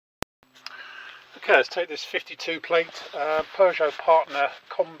Okay, let's take this 52 plate Peugeot partner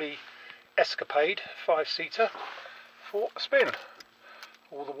combi escapade 5-seater for a spin.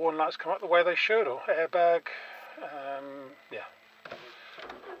 All the warning lights come up the way they should, or airbag, yeah.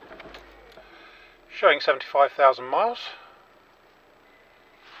 Showing 75,000 miles.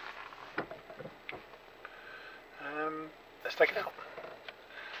 Let's take it out.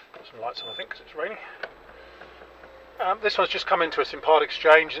 Got some lights on, I think, because it's raining. This one's just come into us in part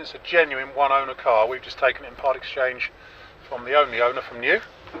exchange, and it's a genuine one-owner car. We've just taken it in part exchange from the only owner, from new.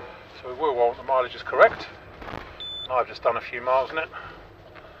 So we will want the mileage is correct. And I've just done a few miles in it,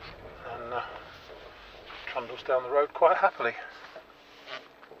 and trundles down the road quite happily.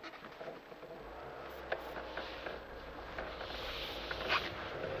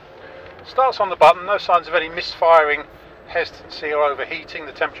 Starts on the button, no signs of any misfiring, hesitancy or overheating.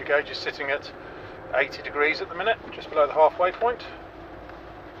 The temperature gauge is sitting at 80 degrees at the minute, just below the halfway point.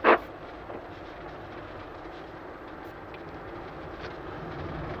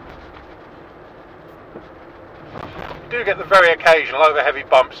 You do get the very occasional over heavy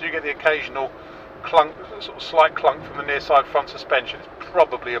bumps. You get the occasional clunk, sort of slight clunk from the near side front suspension. It's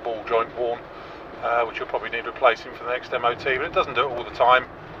probably a ball joint worn, which you'll probably need replacing for the next MOT, but it doesn't do it all the time.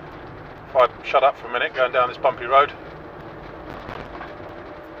 If I shut up for a minute going down this bumpy road.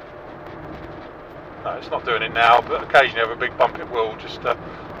 No, it's not doing it now, but occasionally over a big bump it will just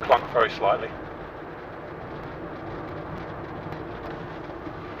clunk very slightly.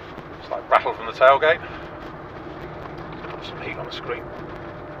 It's like rattle from the tailgate. Put some heat on the screen.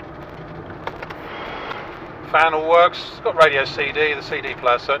 Fan all works. It's got radio CD. The CD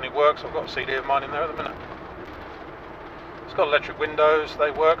player certainly works. I've got a CD of mine in there at the minute. It's got electric windows.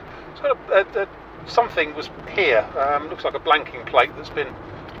 They work. It's got something was here. Looks like a blanking plate that's been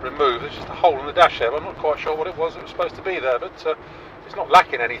removed. There's just a hole in the dash there. I'm not quite sure what it was that was supposed to be there, but it's not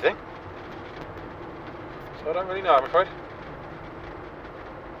lacking anything, so I don't really know, I'm afraid.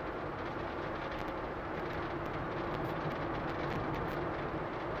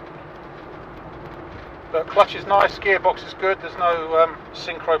 But clutch is nice, gearbox is good, there's no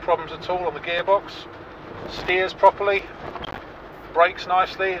synchro problems at all on the gearbox. Steers properly, brakes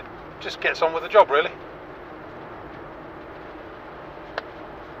nicely, it just gets on with the job really.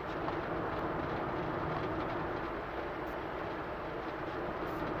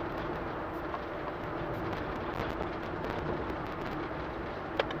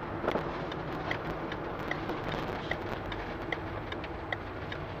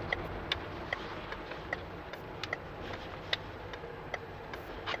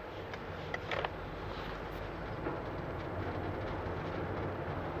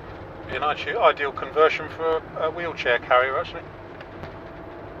 An ideal conversion for a wheelchair carrier actually.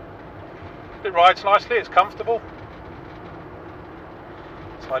 It rides nicely, it's comfortable.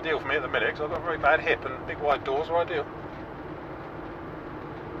 It's ideal for me at the minute because I've got a very bad hip and big wide doors are ideal.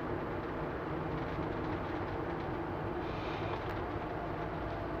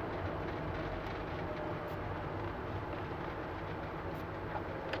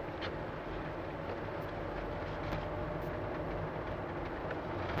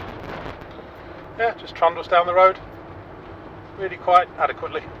 Yeah, just trundles down the road really quite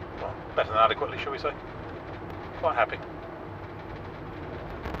adequately, well, better than adequately shall we say, quite happy.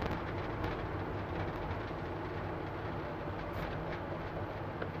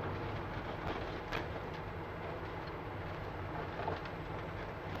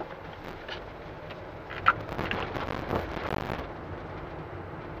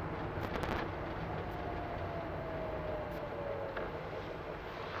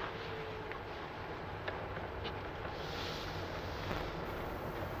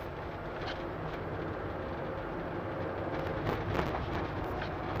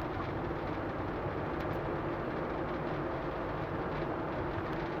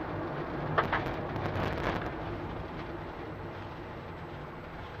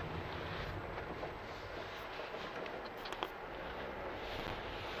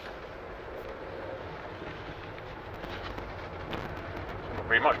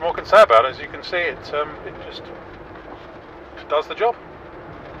 Pretty much more can say about it. As you can see, it just does the job.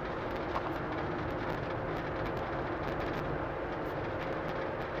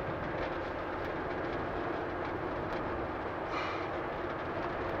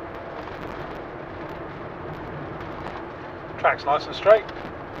 Track's nice and straight.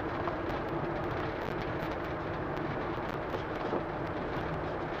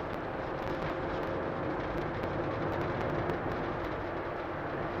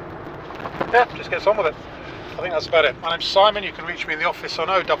 Yeah, just gets on with it. I think that's about it. My name's Simon. You can reach me in the office on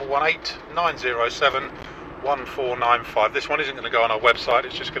 0118 907 1495. This one isn't going to go on our website.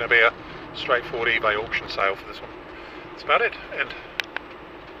 It's just going to be a straightforward eBay auction sale for this one. That's about it. End.